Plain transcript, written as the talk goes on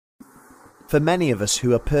For many of us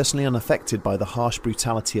who are personally unaffected by the harsh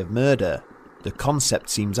brutality of murder, the concept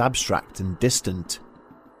seems abstract and distant.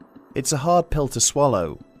 It's a hard pill to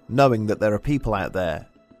swallow, knowing that there are people out there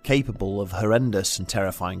capable of horrendous and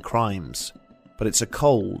terrifying crimes, but it's a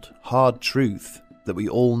cold, hard truth that we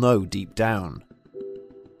all know deep down.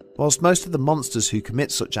 Whilst most of the monsters who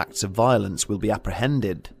commit such acts of violence will be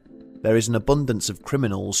apprehended, there is an abundance of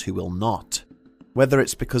criminals who will not. Whether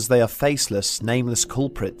it's because they are faceless, nameless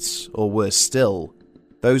culprits, or worse still,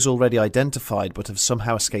 those already identified but have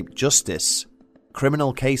somehow escaped justice,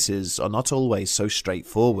 criminal cases are not always so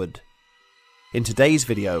straightforward. In today's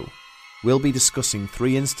video, we'll be discussing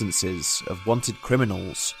 3 instances of wanted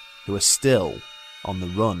criminals who are still on the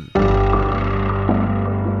run.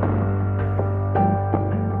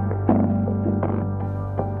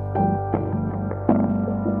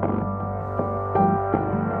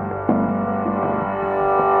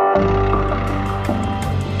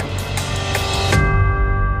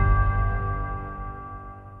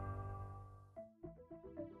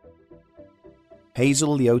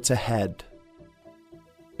 Hazel Leota Head.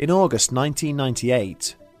 In August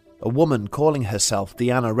 1998, a woman calling herself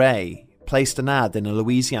Deanna Ray placed an ad in a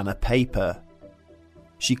Louisiana paper.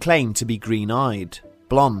 She claimed to be green-eyed,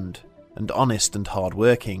 blonde, and honest and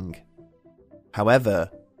hard-working.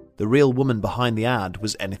 However, the real woman behind the ad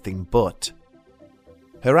was anything but.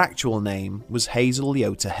 Her actual name was Hazel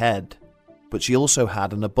Leota Head, but she also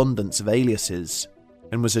had an abundance of aliases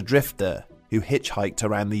and was a drifter who hitchhiked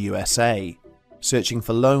around the USA, searching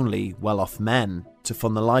for lonely, well-off men to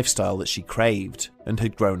fund the lifestyle that she craved and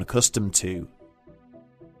had grown accustomed to.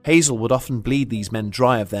 Hazel would often bleed these men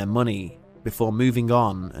dry of their money before moving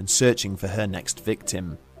on and searching for her next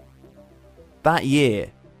victim. That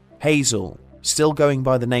year, Hazel, still going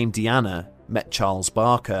by the name Deanna, met Charles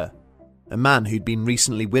Barker, a man who'd been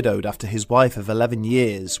recently widowed after his wife of 11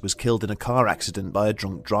 years was killed in a car accident by a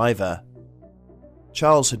drunk driver.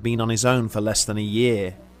 Charles had been on his own for less than a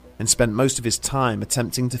year and spent most of his time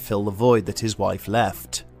attempting to fill the void that his wife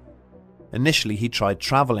left. Initially he tried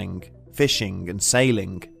travelling, fishing and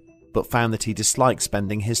sailing, but found that he disliked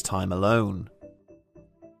spending his time alone.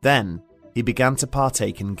 Then he began to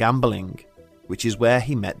partake in gambling, which is where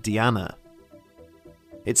he met Deanna.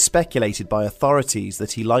 It's speculated by authorities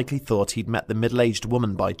that he likely thought he'd met the middle-aged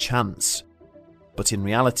woman by chance, but in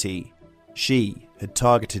reality, she had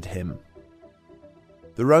targeted him.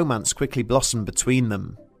 The romance quickly blossomed between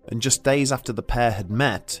them, and just days after the pair had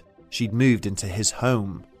met, she'd moved into his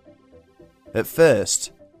home. At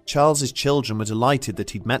first, Charles's children were delighted that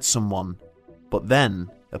he'd met someone, but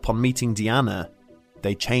then, upon meeting Deanna,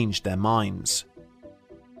 they changed their minds.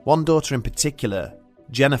 One daughter in particular,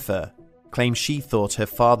 Jennifer, claimed she thought her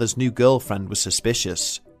father's new girlfriend was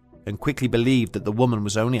suspicious, and quickly believed that the woman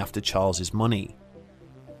was only after Charles's money.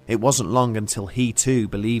 It wasn't long until he too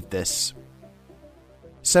believed this.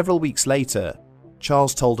 Several weeks later,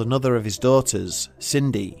 Charles told another of his daughters,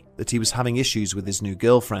 Cindy, that he was having issues with his new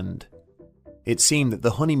girlfriend. It seemed that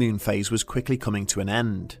the honeymoon phase was quickly coming to an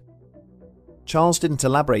end. Charles didn't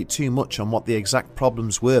elaborate too much on what the exact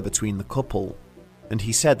problems were between the couple, and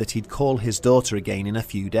he said that he'd call his daughter again in a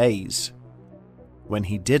few days. When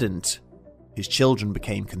he didn't, his children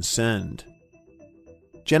became concerned.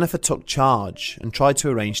 Jennifer took charge and tried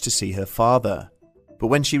to arrange to see her father, but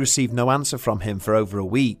when she received no answer from him for over a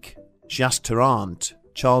week, she asked her aunt,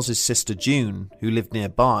 Charles's sister June, who lived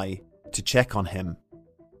nearby, to check on him.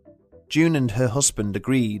 June and her husband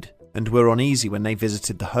agreed and were uneasy when they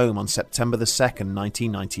visited the home on September 2nd,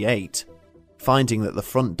 1998, finding that the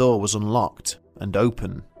front door was unlocked and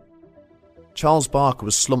open. Charles Barker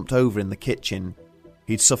was slumped over in the kitchen.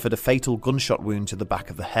 He'd suffered a fatal gunshot wound to the back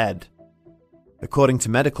of the head. According to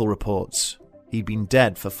medical reports, he'd been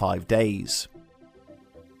dead for 5 days.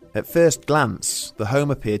 At first glance, the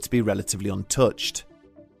home appeared to be relatively untouched.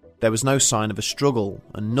 There was no sign of a struggle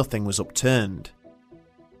and nothing was upturned.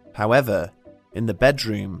 However, in the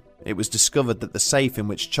bedroom, it was discovered that the safe in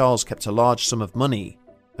which Charles kept a large sum of money,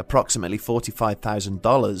 approximately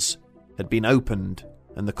 $45,000, had been opened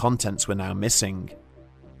and the contents were now missing.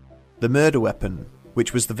 The murder weapon,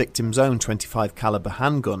 which was the victim's own .25 caliber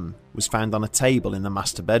handgun, was found on a table in the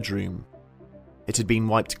master bedroom. It had been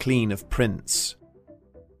wiped clean of prints.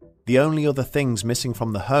 The only other things missing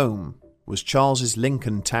from the home was Charles's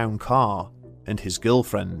Lincoln Town car and his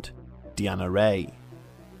girlfriend, Deanna Ray.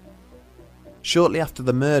 Shortly after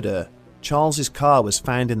the murder, Charles's car was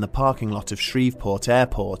found in the parking lot of Shreveport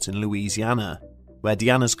Airport in Louisiana, where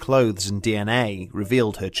Deanna's clothes and DNA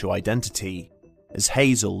revealed her true identity as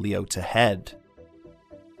Hazel Leota Head.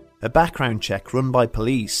 A background check run by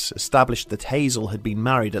police established that Hazel had been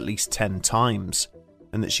married at least 10 times,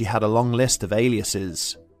 and that she had a long list of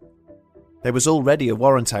aliases. There was already a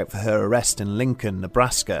warrant out for her arrest in Lincoln,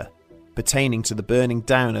 Nebraska, pertaining to the burning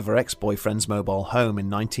down of her ex-boyfriend's mobile home in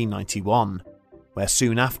 1991, where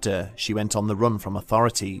soon after she went on the run from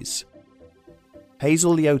authorities.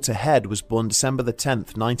 Hazel Leota Head was born December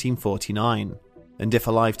 10th, 1949, and if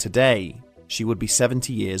alive today, she would be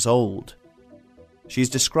 70 years old. She is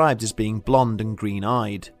described as being blonde and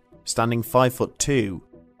green-eyed, standing 5'2",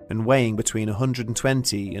 and weighing between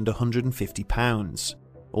 120 and 150 pounds,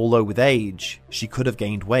 although with age, she could have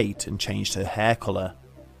gained weight and changed her hair colour.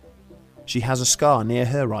 She has a scar near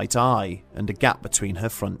her right eye and a gap between her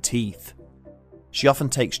front teeth. She often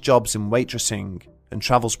takes jobs in waitressing and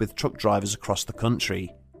travels with truck drivers across the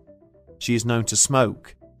country. She is known to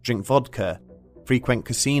smoke, drink vodka, frequent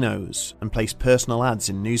casinos, and place personal ads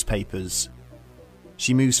in newspapers.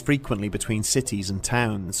 She moves frequently between cities and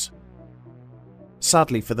towns.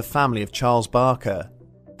 Sadly for the family of Charles Barker,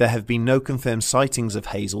 there have been no confirmed sightings of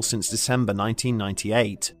Hazel since December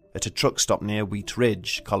 1998 at a truck stop near Wheat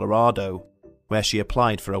Ridge, Colorado, where she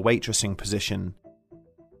applied for a waitressing position.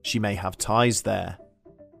 She may have ties there.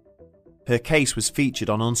 Her case was featured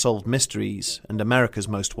on Unsolved Mysteries and America's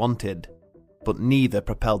Most Wanted, but neither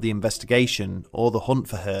propelled the investigation or the hunt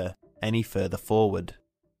for her any further forward.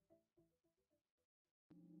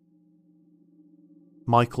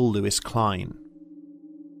 Michael Lewis Klein.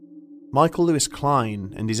 Michael Lewis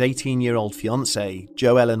Klein and his 18-year-old fiancée,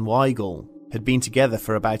 Jo Ellen Weigel, had been together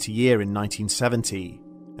for about a year in 1970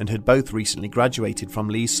 and had both recently graduated from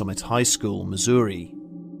Lee's Summit High School, Missouri.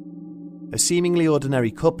 A seemingly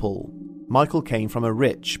ordinary couple, Michael came from a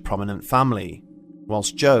rich, prominent family,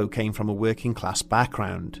 whilst Jo came from a working-class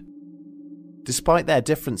background. Despite their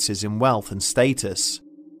differences in wealth and status,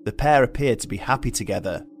 the pair appeared to be happy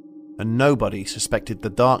together, and nobody suspected the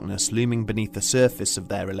darkness looming beneath the surface of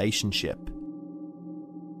their relationship.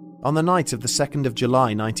 On the night of the 2nd of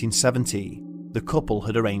July 1970, the couple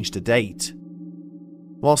had arranged a date.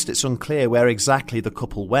 Whilst it's unclear where exactly the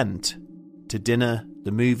couple went, to dinner,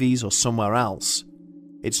 the movies or somewhere else,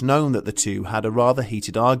 it's known that the two had a rather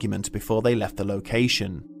heated argument before they left the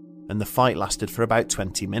location, and the fight lasted for about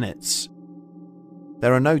 20 minutes.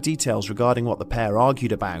 There are no details regarding what the pair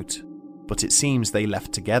argued about, but it seems they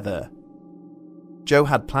left together. Jo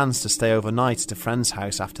had plans to stay overnight at a friend's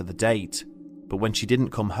house after the date, but when she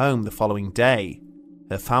didn't come home the following day,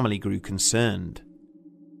 her family grew concerned.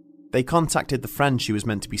 They contacted the friend she was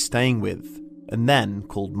meant to be staying with, and then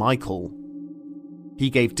called Michael. He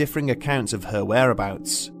gave differing accounts of her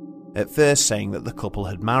whereabouts, at first saying that the couple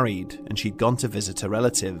had married and she'd gone to visit a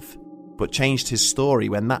relative, but changed his story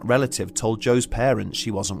when that relative told Jo's parents she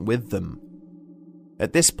wasn't with them.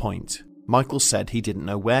 At this point, Michael said he didn't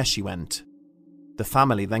know where she went. The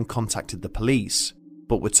family then contacted the police,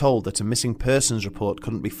 but were told that a missing persons report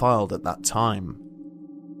couldn't be filed at that time.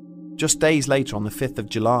 Just days later, on the 5th of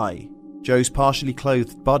July, Jo's partially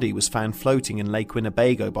clothed body was found floating in Lake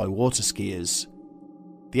Winnebago by water skiers.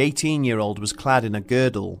 The 18-year-old was clad in a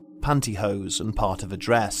girdle, pantyhose and part of a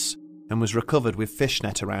dress, and was recovered with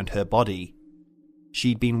fishnet around her body.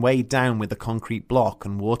 She'd been weighed down with a concrete block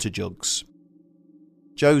and water jugs.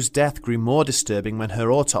 Jo's death grew more disturbing when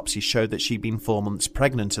her autopsy showed that she'd been 4 months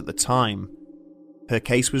pregnant at the time. Her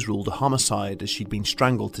case was ruled a homicide as she'd been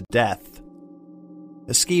strangled to death.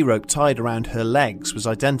 A ski rope tied around her legs was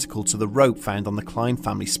identical to the rope found on the Klein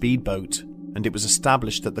family speedboat, and it was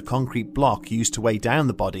established that the concrete block used to weigh down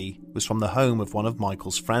the body was from the home of one of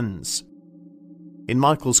Michael's friends. In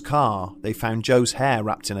Michael's car, they found Jo's hair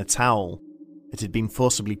wrapped in a towel. It had been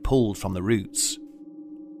forcibly pulled from the roots.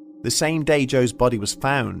 The same day Jo's body was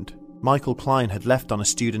found, Michael Klein had left on a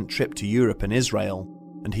student trip to Europe and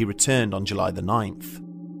Israel, and he returned on July the 9th.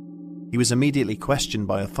 He was immediately questioned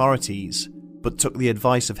by authorities, but took the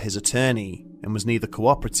advice of his attorney and was neither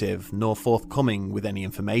cooperative nor forthcoming with any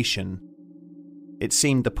information. It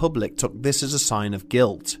seemed the public took this as a sign of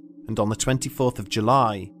guilt, and on the 24th of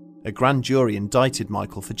July, a grand jury indicted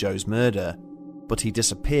Michael for Jo's murder, but he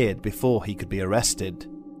disappeared before he could be arrested.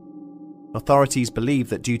 Authorities believe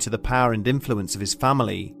that due to the power and influence of his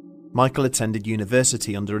family, Michael attended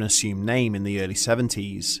university under an assumed name in the early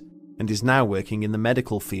 70s, and is now working in the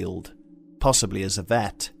medical field, possibly as a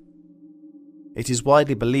vet. It is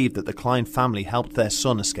widely believed that the Klein family helped their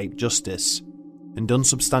son escape justice, and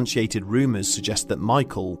unsubstantiated rumours suggest that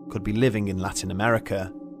Michael could be living in Latin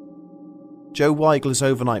America. Jo Weigler's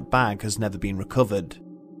overnight bag has never been recovered,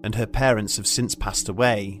 and her parents have since passed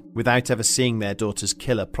away without ever seeing their daughter's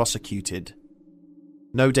killer prosecuted.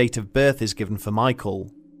 No date of birth is given for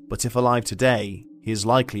Michael, but if alive today, he is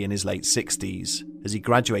likely in his late 60s, as he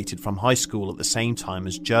graduated from high school at the same time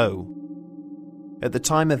as Jo. At the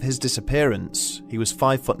time of his disappearance, he was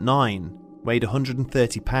 5'9", weighed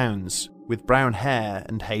 130 pounds, with brown hair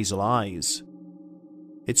and hazel eyes.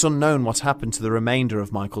 It's unknown what happened to the remainder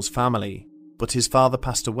of Michael's family, but his father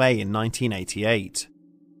passed away in 1988.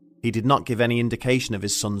 He did not give any indication of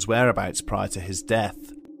his son's whereabouts prior to his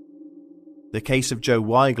death. The case of Joe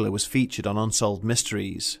Weigler was featured on Unsolved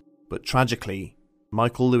Mysteries, but tragically,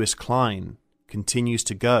 Michael Lewis Klein continues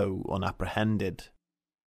to go unapprehended.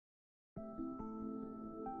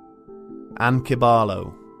 Ann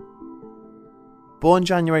Kibalo. Born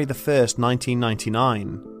January 1st,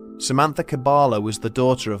 1999, Samantha Kibalo was the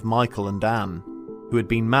daughter of Michael and Ann, who had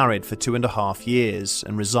been married for 2.5 years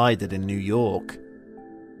and resided in New York.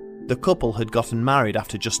 The couple had gotten married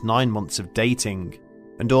after just 9 months of dating,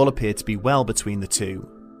 and all appeared to be well between the two.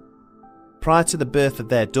 Prior to the birth of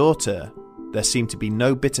their daughter, there seemed to be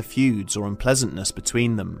no bitter feuds or unpleasantness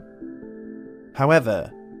between them.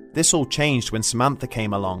 However, this all changed when Samantha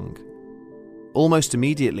came along. Almost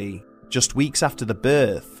immediately, just weeks after the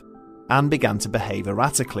birth, Ann began to behave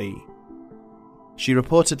erratically. She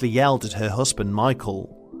reportedly yelled at her husband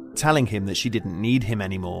Michael, telling him that she didn't need him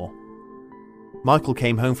anymore. Michael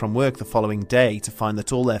came home from work the following day to find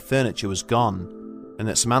that all their furniture was gone and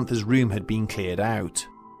that Samantha's room had been cleared out.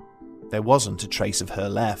 There wasn't a trace of her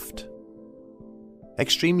left.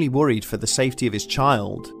 Extremely worried for the safety of his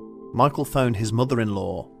child, Michael phoned his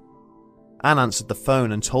mother-in-law. Ann answered the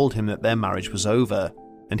phone and told him that their marriage was over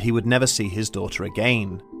and he would never see his daughter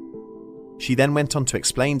again. She then went on to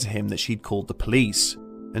explain to him that she'd called the police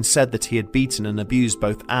and said that he had beaten and abused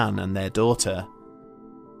both Ann and their daughter.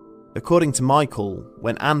 According to Michael,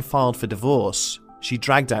 when Ann filed for divorce, she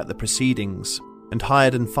dragged out the proceedings and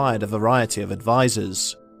hired and fired a variety of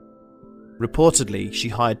advisors. Reportedly, she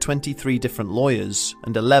hired 23 different lawyers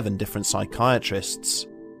and 11 different psychiatrists.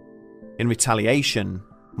 In retaliation,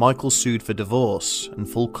 Michael sued for divorce and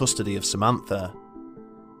full custody of Samantha.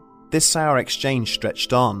 This sour exchange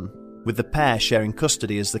stretched on, with the pair sharing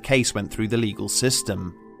custody as the case went through the legal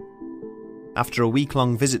system. After a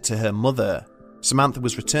week-long visit to her mother, Samantha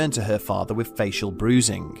was returned to her father with facial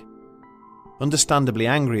bruising. Understandably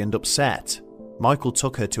angry and upset, Michael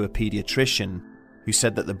took her to a paediatrician, who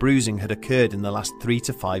said that the bruising had occurred in the last 3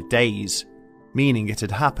 to 5 days, meaning it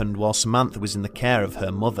had happened while Samantha was in the care of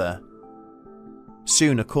her mother.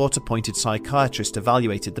 Soon a court-appointed psychiatrist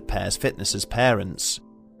evaluated the pair's fitness as parents,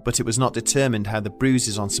 but it was not determined how the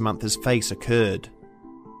bruises on Samantha's face occurred.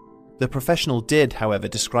 The professional did, however,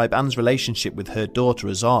 describe Ann's relationship with her daughter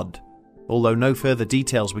as odd, although no further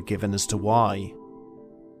details were given as to why.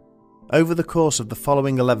 Over the course of the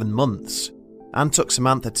following 11 months, Ann took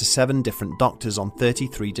Samantha to 7 different doctors on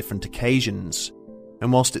 33 different occasions,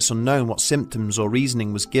 and whilst it's unknown what symptoms or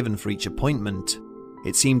reasoning was given for each appointment,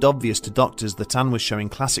 it seemed obvious to doctors that Ann was showing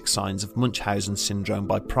classic signs of Munchausen syndrome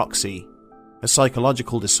by proxy, a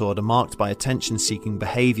psychological disorder marked by attention-seeking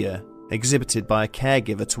behaviour exhibited by a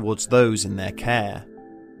caregiver towards those in their care.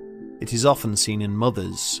 It is often seen in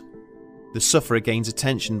mothers. The sufferer gains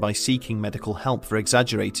attention by seeking medical help for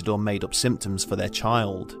exaggerated or made-up symptoms for their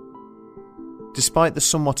child. Despite the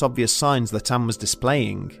somewhat obvious signs that Ann was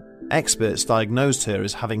displaying, experts diagnosed her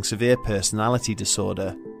as having severe personality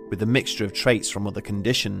disorder with a mixture of traits from other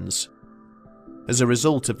conditions. As a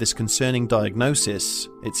result of this concerning diagnosis,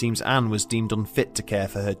 it seems Ann was deemed unfit to care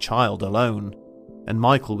for her child alone, and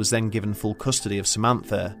Michael was then given full custody of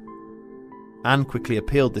Samantha. Ann quickly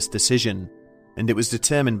appealed this decision, and it was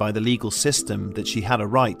determined by the legal system that she had a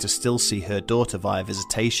right to still see her daughter via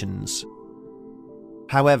visitations.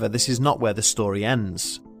 However, this is not where the story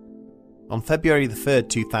ends. On February 3rd,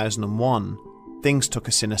 2001, things took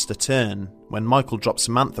a sinister turn when Michael dropped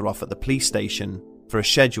Samantha off at the police station for a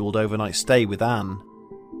scheduled overnight stay with Ann.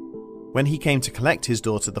 When he came to collect his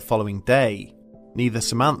daughter the following day, neither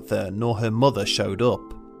Samantha nor her mother showed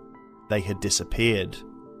up. They had disappeared.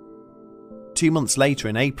 2 months later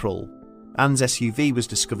in April, Ann's SUV was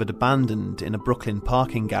discovered abandoned in a Brooklyn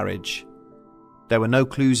parking garage. There were no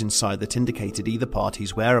clues inside that indicated either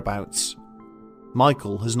party's whereabouts.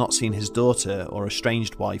 Michael has not seen his daughter or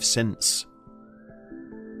estranged wife since.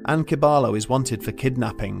 Ann Kibalo is wanted for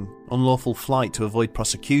kidnapping, unlawful flight to avoid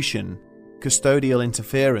prosecution, custodial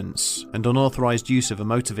interference, and unauthorised use of a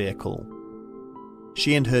motor vehicle.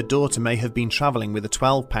 She and her daughter may have been travelling with a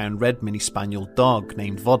 12-pound red mini spaniel dog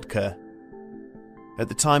named Vodka. At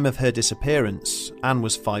the time of her disappearance, Ann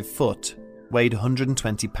was 5 foot, weighed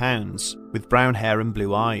 120 pounds, with brown hair and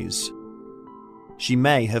blue eyes. She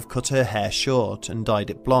may have cut her hair short and dyed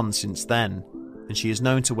it blonde since then, and she is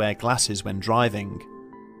known to wear glasses when driving.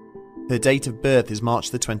 Her date of birth is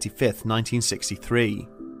March the 25th, 1963,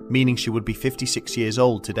 meaning she would be 56 years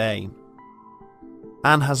old today.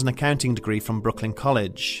 Anne has an accounting degree from Brooklyn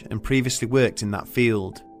College and previously worked in that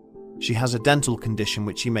field. She has a dental condition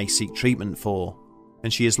which she may seek treatment for,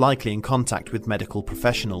 and she is likely in contact with medical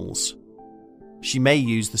professionals. She may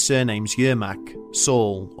use the surnames Yermak,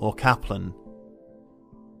 Saul, or Kaplan.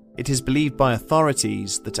 It is believed by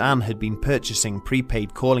authorities that Anne had been purchasing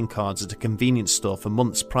prepaid calling cards at a convenience store for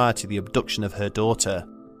months prior to the abduction of her daughter,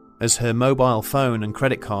 as her mobile phone and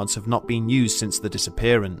credit cards have not been used since the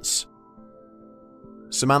disappearance.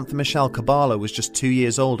 Samantha Michelle Caballo was just 2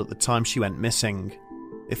 years old at the time she went missing.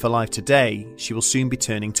 If alive today, she will soon be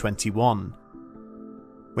turning 21.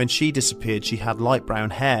 When she disappeared, she had light brown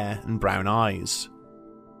hair and brown eyes.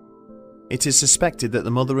 It is suspected that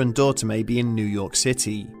the mother and daughter may be in New York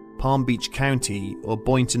City, Palm Beach County, or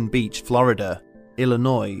Boynton Beach, Florida,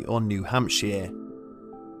 Illinois, or New Hampshire.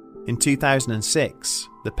 In 2006,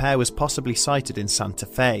 the pair was possibly sighted in Santa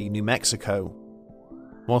Fe, New Mexico.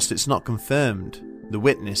 Whilst it's not confirmed, the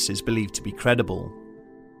witness is believed to be credible.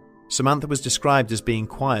 Samantha was described as being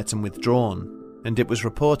quiet and withdrawn, and it was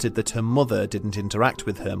reported that her mother didn't interact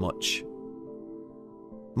with her much.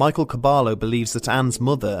 Michael Caballo believes that Anne's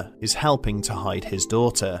mother is helping to hide his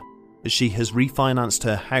daughter, as she has refinanced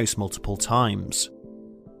her house multiple times.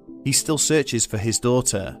 He still searches for his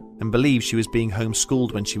daughter and believes she was being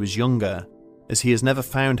homeschooled when she was younger, as he has never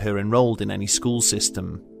found her enrolled in any school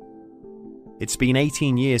system. It's been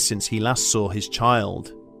 18 years since he last saw his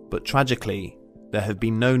child, but tragically, there have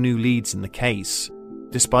been no new leads in the case,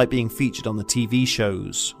 despite being featured on the TV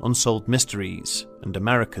shows Unsolved Mysteries and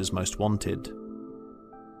America's Most Wanted.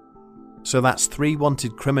 So that's 3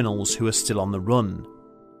 wanted criminals who are still on the run.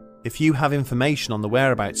 If you have information on the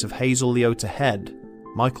whereabouts of Hazel Leota Head,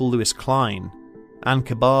 Michael Lewis Klein, Anne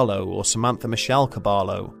Caballo, or Samantha Michelle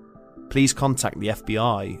Caballo, please contact the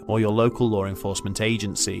FBI or your local law enforcement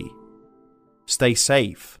agency. Stay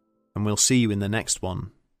safe, and we'll see you in the next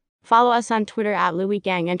one. Follow us on Twitter at Louis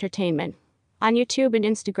Gang Entertainment, on YouTube and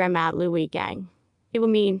Instagram at Louis Gang. It will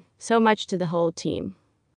mean so much to the whole team.